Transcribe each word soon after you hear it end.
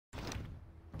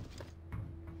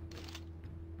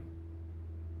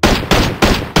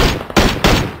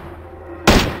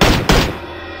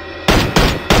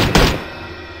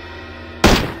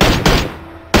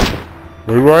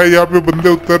मेरे भाई यहाँ पे बंदे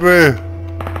उतर रहे हैं।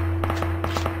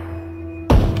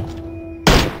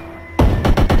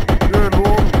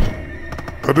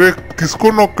 अरे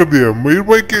किसको नॉक कर दिया मयूर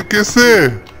भाई? कैसे?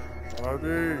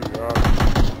 अरे यार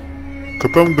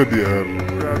खत्म कर दिया यार।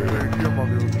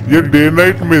 ये डे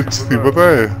नाइट मैच थी पता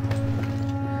है।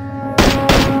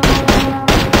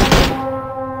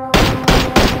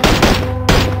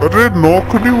 अरे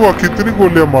नॉक नहीं हुआ। कितनी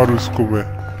गोलियां मारू इसको मैं?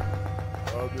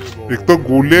 एक तो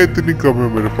गोलियां इतनी कम है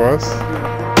मेरे पास।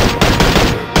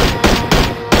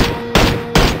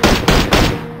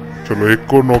 चलो एक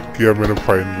को नॉक किया मैंने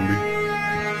फाइनली।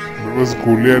 मेरे पास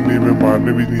गोलियां नहीं, मैं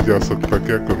मारने भी नहीं जा सकता,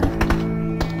 क्या करूं?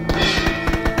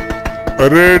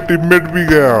 अरे टीममेट भी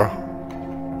गया।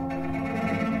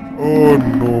 ओह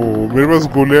नो, मेरे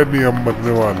पास गोलियां नहीं, हम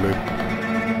मरने वाले।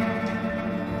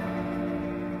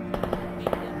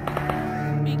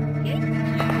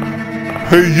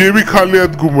 ये भी खाली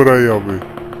हाथ घूम रहा है यहाँ पे।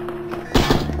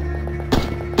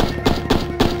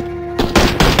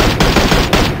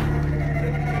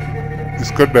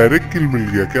 इसका डायरेक्ट किल मिल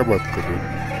गया, क्या बात कर रहे हो?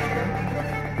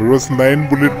 मेरे पास 9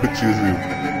 बुलेट बची थी।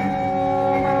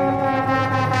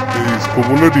 इसको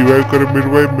बोलो रिवाइव करे मेरे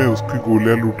भाई, मैं उसकी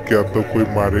गोलियां लूट के आता हूँ। कोई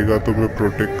मारेगा तो मैं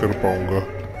प्रोटेक्ट कर पाऊंगा।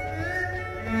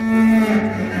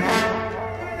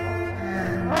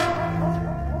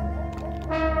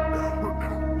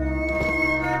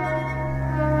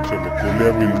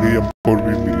 गोलियां मिल गई, हमको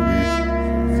भी मिल गई।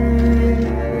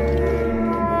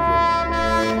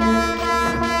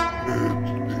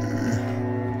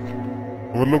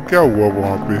 मतलब क्या हुआ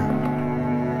वहां पे?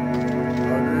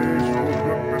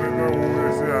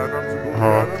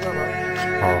 हाँ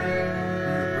हाँ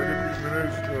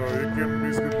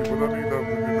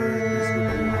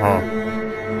हाँ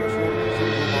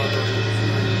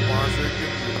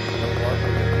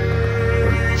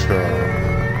अच्छा।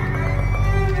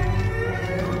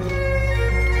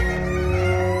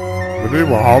 मैंने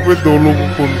वहां पे 2 लोगों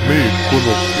को नहीं, 1 को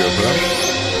नॉक किया था।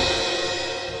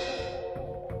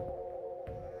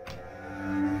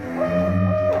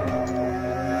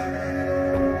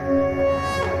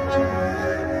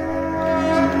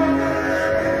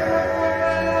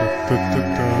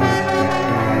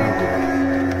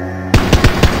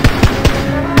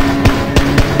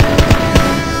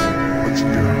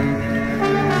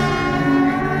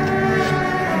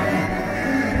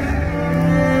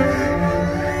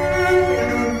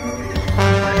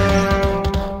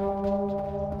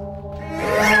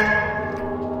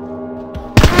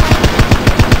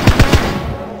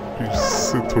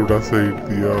 थोड़ा सा हिट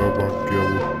दिया, भाग गया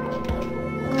वो।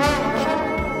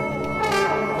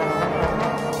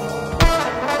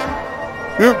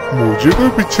 ये मुझे कोई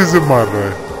पीछे से मार रहा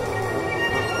है।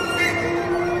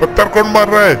 पत्थर कौन मार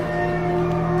रहा है?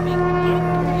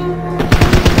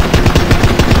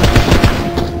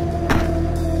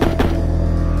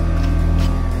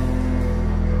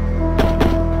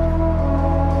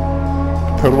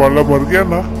 पत्थर वाला मर गया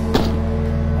ना?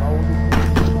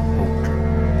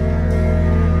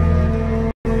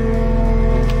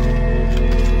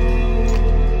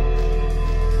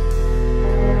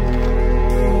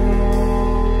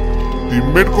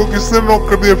 टीममेट को किसने नॉक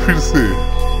कर दिया फिर से?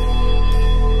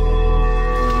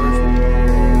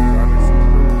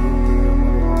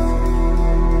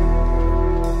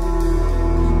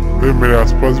 मेरे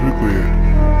आसपास भी कोई है।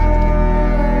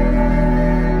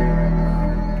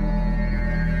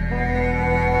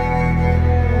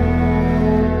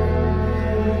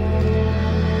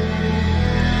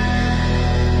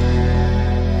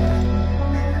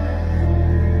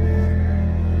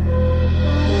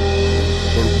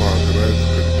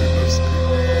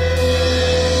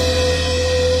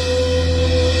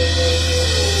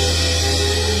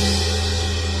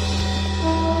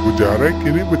 जा रहा है कि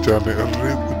नहीं बचाने?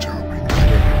 अरे बचा भी नहीं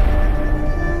रहा,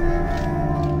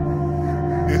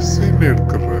 ऐसे ही नेट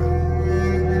कर रहा है।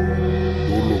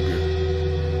 2 लोग हैं।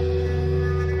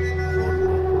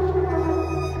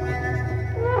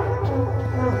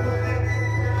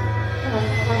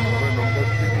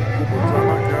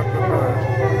 क्या कर रहा है?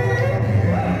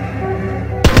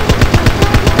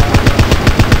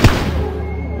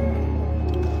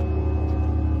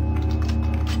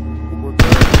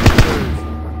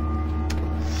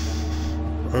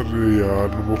 अरे यार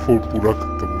वो फोर्ट पूरा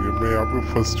खत्म हो गया। मैं यहाँ पे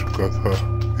फंस चुका था।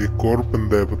 एक और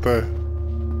बंदा है पता है।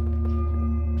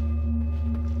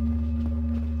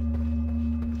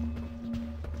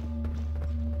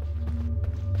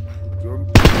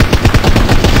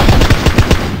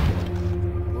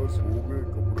 बस हो गए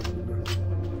कपड़े।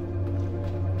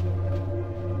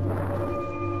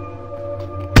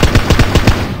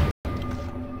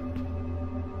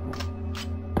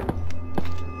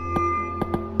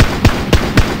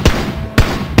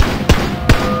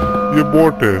 ये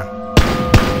बोट है।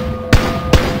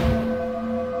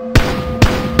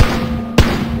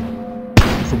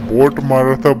 तो बोट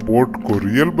मारा था बोट को।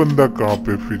 रियल बंदा कहाँ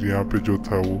पे फिर यहाँ पे जो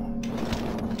था वो?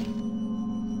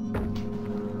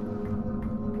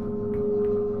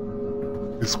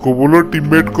 इसको बोलो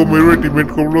टीममेट को, मेरे टीममेट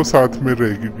को बोलो साथ में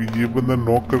रहे, क्योंकि ये बंदा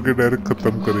नॉक करके डायरेक्ट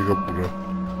खत्म करेगा पूरा।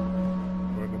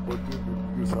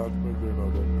 साथ में देना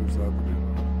था, तो साथ में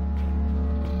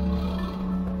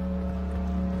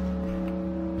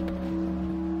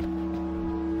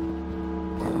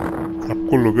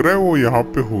आपको लग रहा है वो यहाँ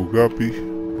पे होगा अभी?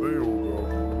 नहीं होगा।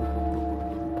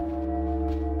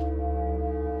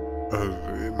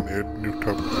 अरे नेट नहीं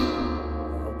उठा।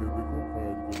 आगे देखो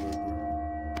फायर कर रहा है।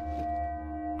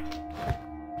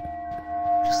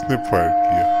 किसने फायर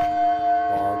किया?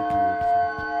 पहाड़ की ओर से,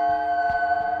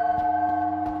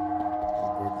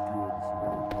 घर की ओर से।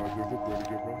 हाँ देखो पेड़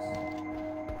के पास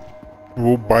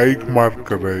वो बाइक मार्क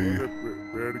कर रहा है ये।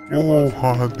 पेड़ के ओह पास।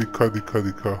 हाँ हाँ, दिखा दिखा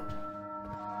दिखा।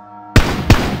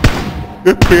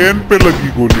 ये पेन पे लगी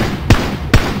गोली।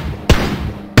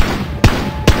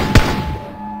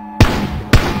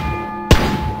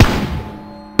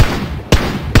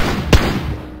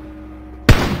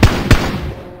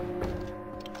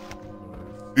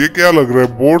 ये क्या लग रहा है,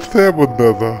 बोट था या बंदा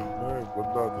था? नहीं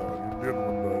बंदा था, इंडियन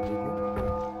बंदा है देखो।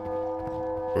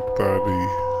 पता नहीं।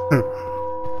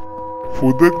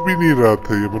 फुदक भी नहीं रहा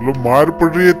था ये, मतलब मार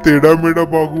पड़ रही है टेढ़ा मेढ़ा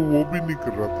भागू वो भी नहीं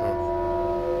कर रहा था।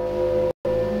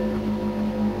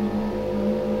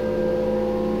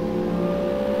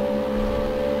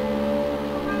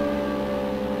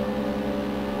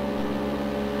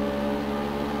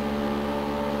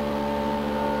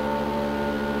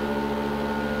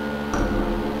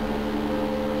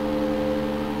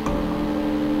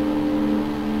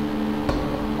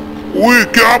 ओए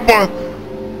क्या बात,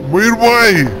 मयूर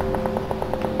भाई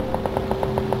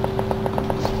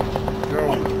क्या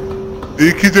हुआ?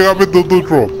 एक ही जगह पे दो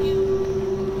ड्रॉप।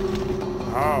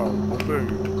 हाँ बोले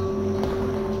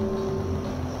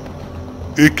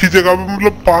एक ही जगह पे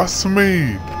मतलब पास में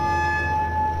ही।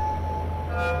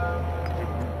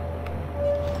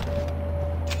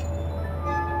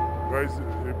 गाइस,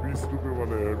 ये 20 रुपए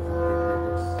वाले हेडफोन देखिए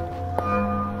बस।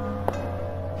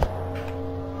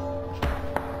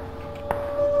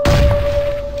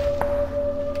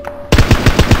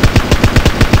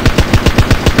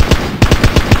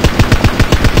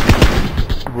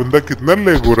 बंदा कितना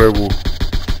लेग हो रहा है वो?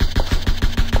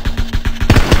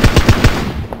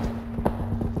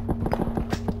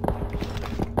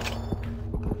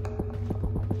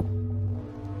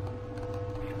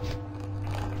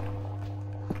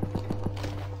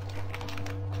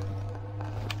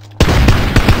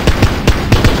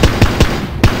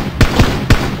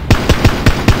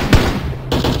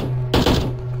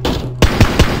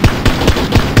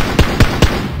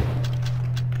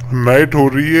 नाइट हो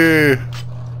रही है।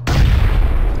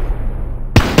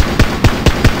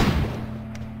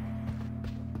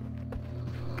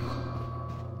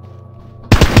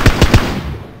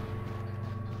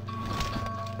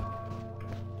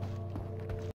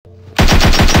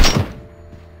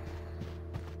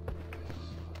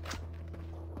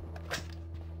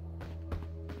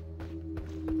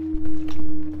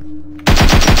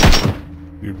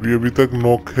 ये भी अभी तक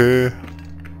नॉक है।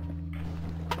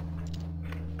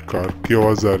 कार की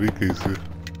आवाज आ रही कहीं से।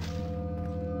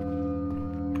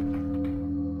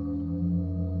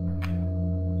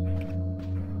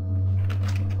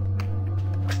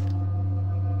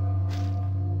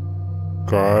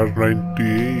 कार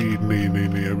 98। नहीं नहीं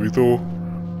नहीं, अभी तो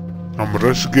हम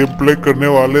रश गेम प्ले करने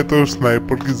वाले, तो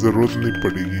स्नाइपर की जरूरत नहीं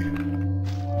पड़ेगी।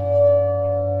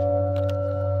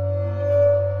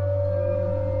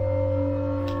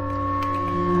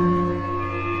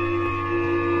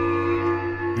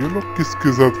 ये लोग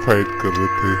किसके साथ फाइट कर रहे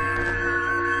थे?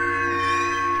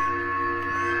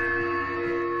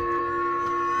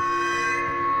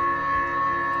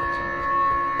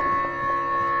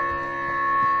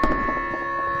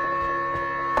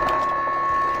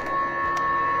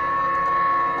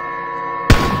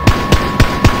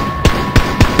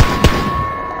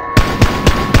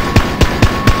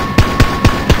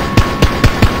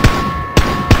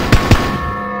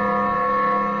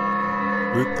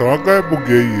 कहाँ गायब हो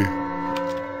गया ये?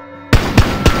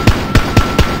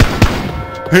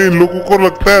 इन लोगों को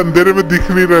लगता है अंधेरे में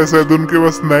दिख नहीं रहा है, शायद उनके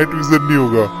पास नाइट विजन नहीं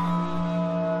होगा।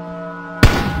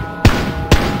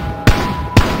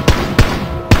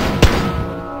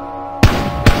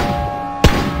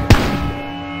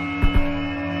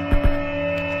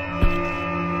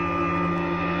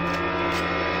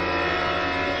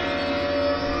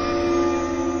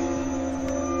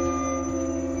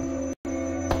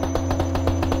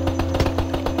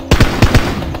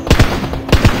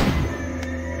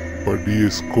 बॉडी है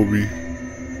इसको भी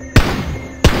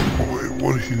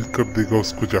और हील कर देगा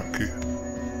उसको जाके।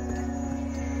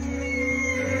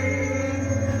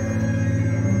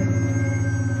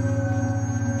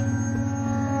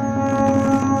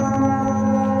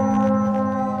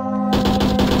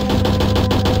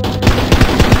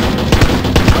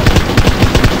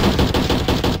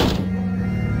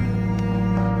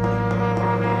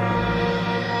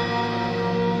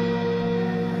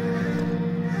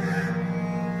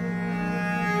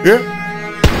 ये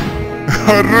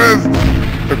अरे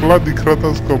टकला दिख रहा था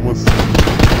उसका मस्त।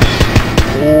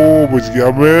 ओ बच गया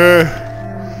मैं।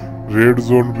 रेड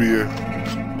जोन भी है।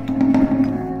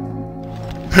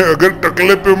 अगर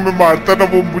टकले पे मैं मारता ना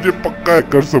वो मुझे पक्का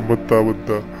हैकर समझता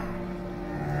बंदा।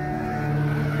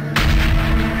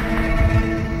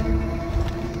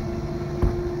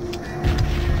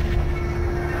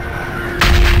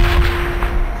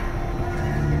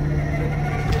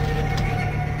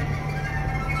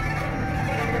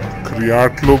 आखिरी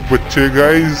 8 लोग बच्चे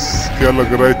गाइस। क्या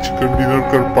लग रहा है चिकन डिनर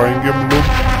कर पाएंगे हम लोग?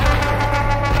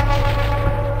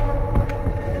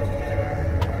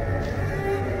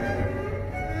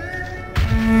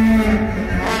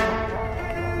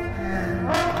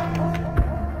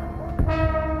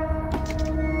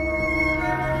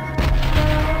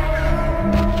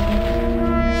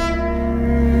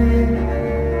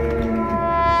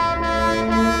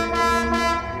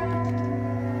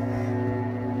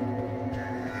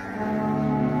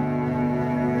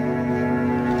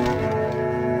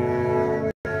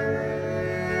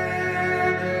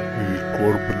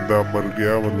 और बंदा मर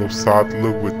गया, मतलब 7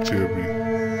 लोग बच्चे अभी।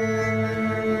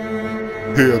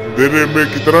 ये अंधेरे में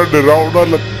कितना डरावना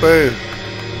लगता है।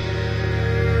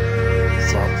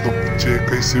 7 लोग बच्चे,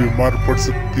 कहीं से भी मार पड़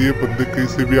सकती है, बंदे कहीं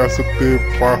से भी आ सकते हैं।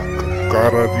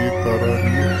 कार आ रही है, कार आ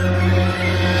रही है।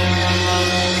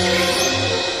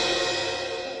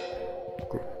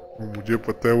 मुझे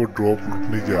पता है वो ड्रॉप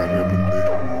लुटने जा रहे हैं बंदे,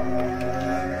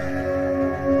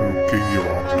 रुकेंगे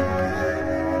वहां पर।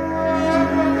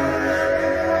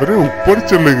 अरे ऊपर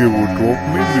चले गए, वो ड्रॉप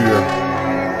नहीं लिया।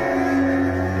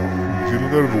 मुझे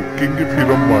लगा रोकेंगे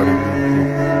फिर हम मारेंगे उनको।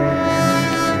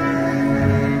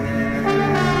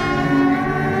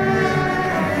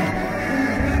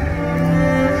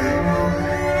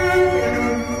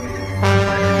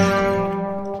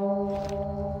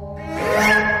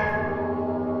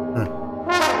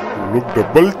 लोग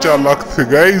डबल चालाक थे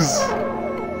गाइस,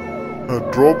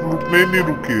 ड्रॉप लूटने नहीं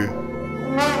रुके।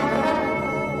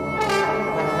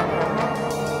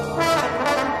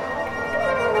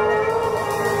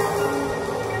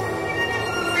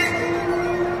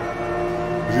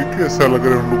 ऐसा लग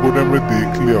रहा है उन लोगों ने हमें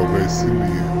देख लिया होगा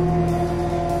इसीलिए।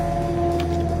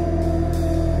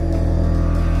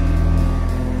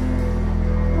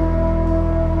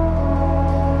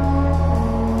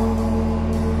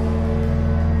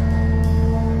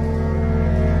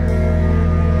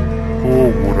 ओ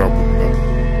बुरा बंदा,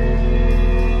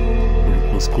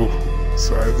 उसको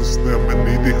शायद उसने हमें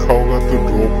नहीं देखा होगा तो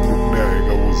ड्रॉप लूटने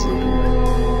आएगा वो जरूर।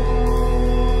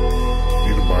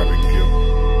 फिर मारेंगे हम।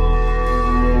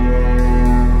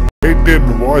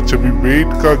 वॉच, अभी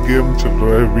वेट का गेम चल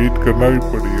रहा है, वेट करना भी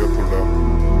पड़ेगा थोड़ा।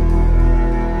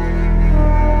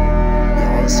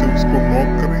 यहाँ से उसको नॉक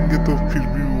करेंगे तो फिर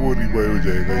भी वो रिवाइव हो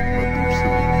जाएगा इतना दूर से।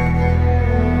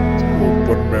 उसको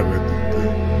ओपन में आने देते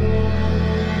हैं।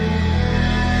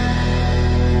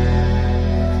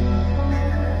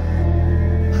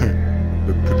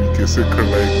 तरीके से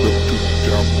खड़ा एकदम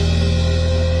चुपचाप,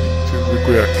 पीछे से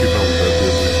कोई आके ना उठा दे।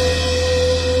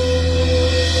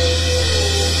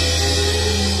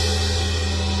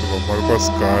 हमारे पास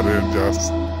कार है,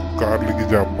 कार लेके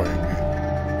जा पाएंगे।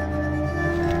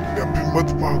 अभी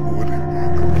मत भागो, अरे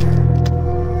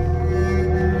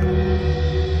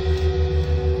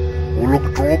वो लोग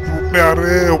ड्रॉप लूटने आ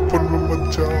रहे हैं, ओपन में मत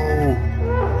जाओ।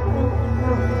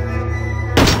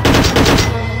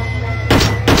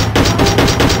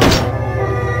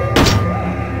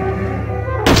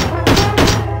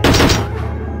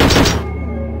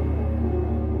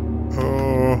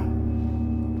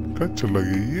 कहाँ चला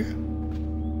गया ये?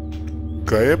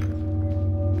 गायब।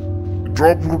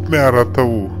 ड्रॉप लूटने आ रहा था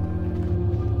वो।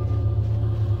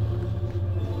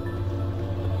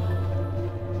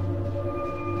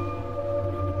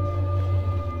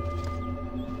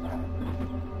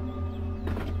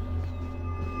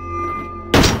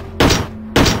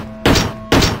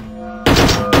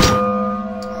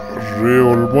 अरे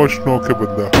ऑलमोस्ट नॉक है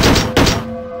बंदा।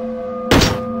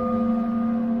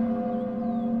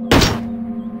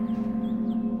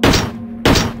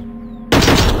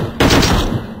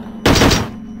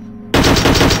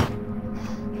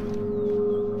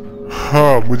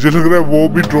 हाँ मुझे लग रहा है वो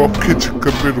भी ड्रॉप के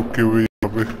चक्कर में रुके हुए यहाँ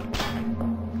पे।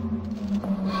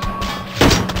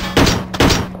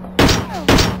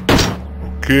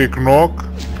 ओके एक नॉक।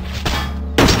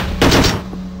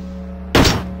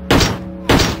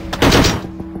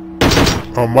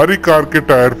 हमारी कार के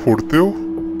टायर फोड़ते हो?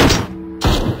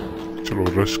 चलो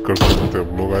रश कर सकते हैं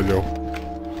हम लोग, आ जाओ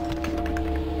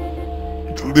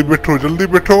जल्दी बैठो जल्दी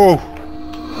बैठो।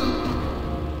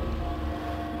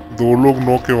 2 लोग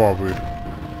नॉक है वहां पे।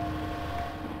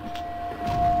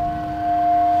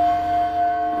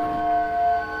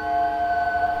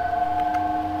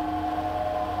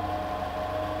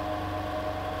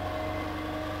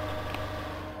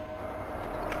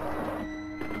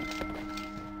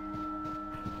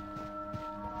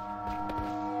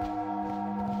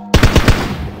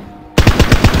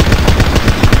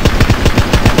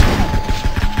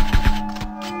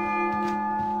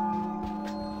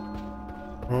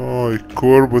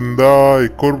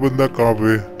 एक और बंदा कहाँ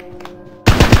पे?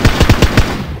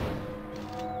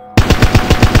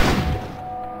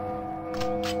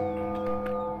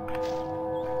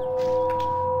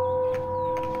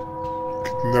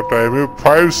 कितना टाइम है?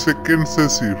 5 सेकेंड से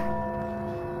सिर्फ।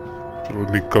 चलो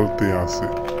निकलते यहाँ से।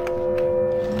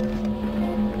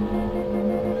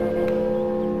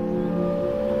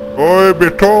 ओए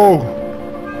बैठो।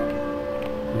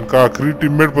 इनका आखिरी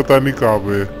टीममेट पता नहीं कहाँ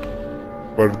पे है,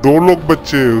 पर 2 लोग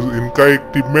बच्चे, इनका एक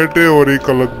टीममेट है और एक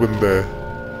अलग बंदा है।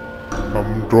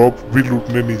 हम ड्रॉप भी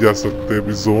लूटने नहीं जा सकते,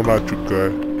 अभी जोन आ चुका है।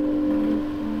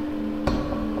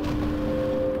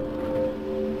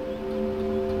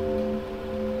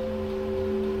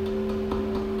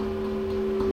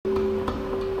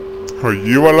 हाँ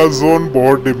ये वाला जोन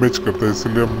बहुत डैमेज करता है,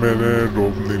 इसलिए मैंने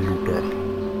ड्रॉप नहीं लूटा।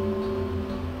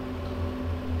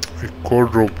 एक और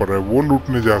ड्रॉपर है, वो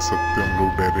लूटने जा सकते हैं हम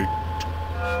लोग डायरेक्ट।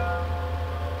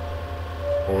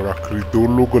 और आखिरी 2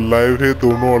 लोग लाइव है,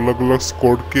 दोनों अलग अलग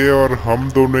स्क्वाड के, और हम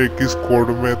दोनों एक ही स्क्वाड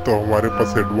में, तो हमारे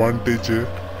पास एडवांटेज है।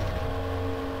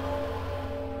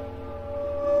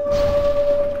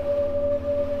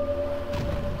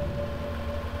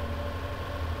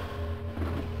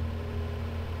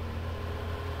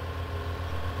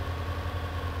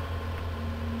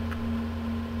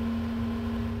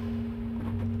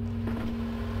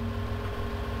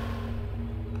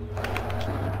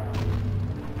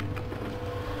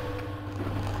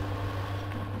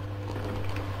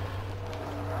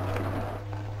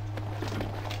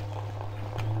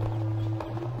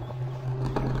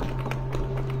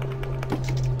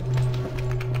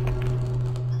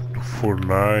 For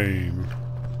 9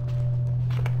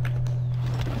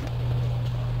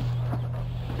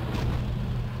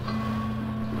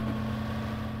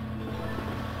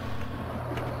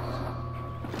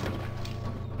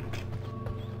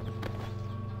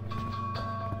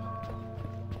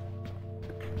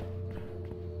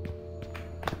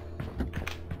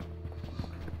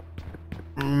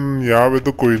 यहाँ पे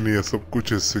तो कोई नहीं है, सब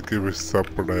कुछ हिस्से के हिस्सा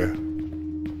पड़ा है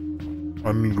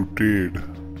अनलूटेड।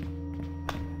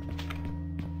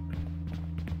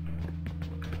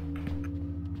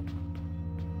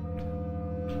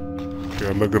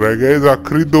 क्या लग रहा है गाइस,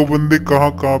 आखिरी 2 बंदे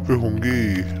कहाँ पे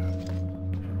होंगे?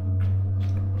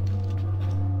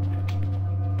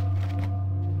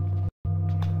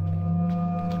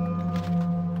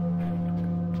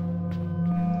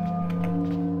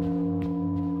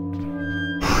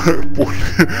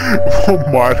 वो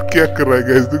मार क्या कर रहा है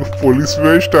गाइस? देखो पुलिस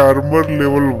वेस्ट आर्मर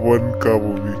लेवल 1 का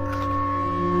वो भी।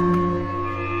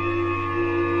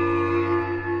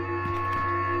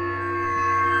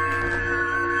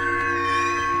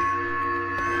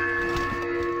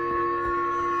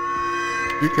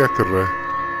 ये क्या कर रहा है?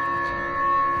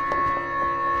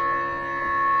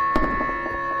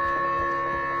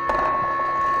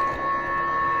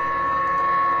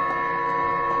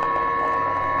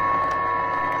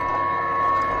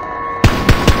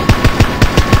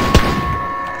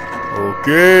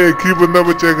 ओके एक ही बंदा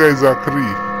बचेगा इस आखिरी।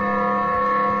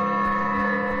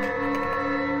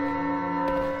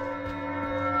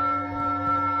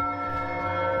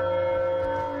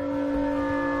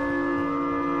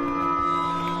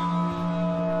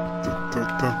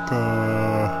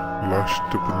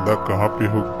 लास्ट बंदा कहाँ पे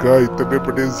होगा? इतने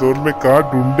बड़े जोन में कहाँ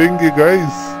ढूंढेंगे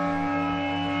गाइस?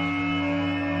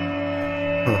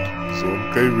 जोन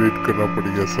का ही वेट करना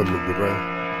पड़ेगा ऐसा लग रहा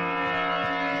है।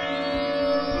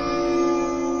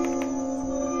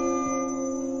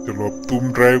 चलो अब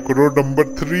तुम ड्राइव करो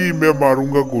नंबर 3, मैं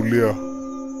मारूंगा गोलियां।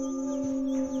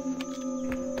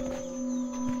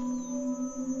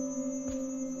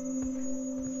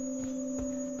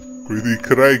 कोई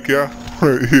दिख रहा है क्या?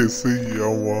 ऐसे ही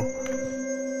हुआ।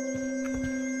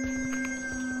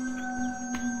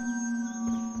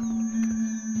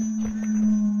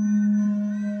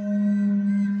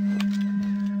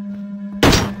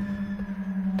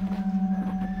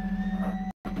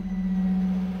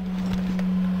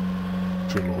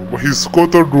 चलो भाई इसको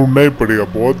तो ढूंढना ही पड़ेगा,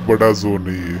 बहुत बड़ा जोन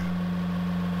है ये।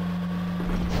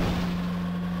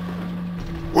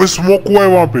 वो स्मोक हुआ है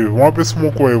वहां पे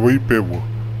स्मोक हुआ है, वहीं पे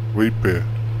वहीं पे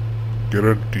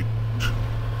गारंटी।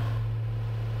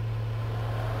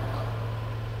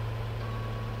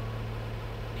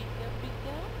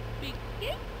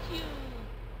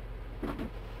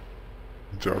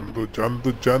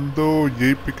 जान दो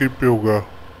यही पे कहीं पे होगा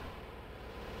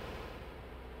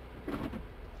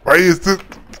भाई। इससे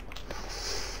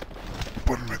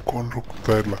ऊपर में कौन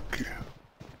रुकता है लकी?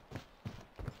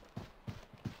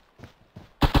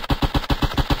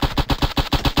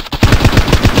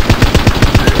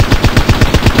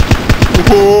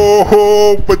 हो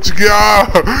बच गया।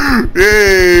 ए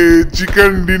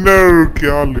चिकन डिनर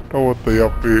क्या लिखा हुआ था यहाँ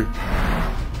पे,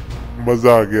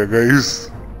 मजा आ गया गाइस।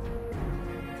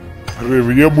 अरे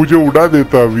भैया मुझे उड़ा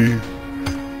देता अभी।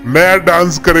 नया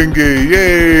डांस करेंगे, ये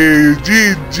जी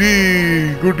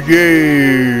गुड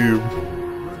गेम।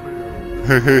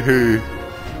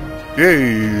 ये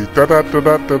टा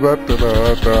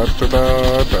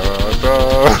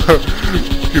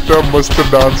कितना मस्त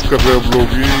डांस कर रहे हैं हम लोग।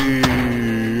 ये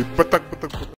पतक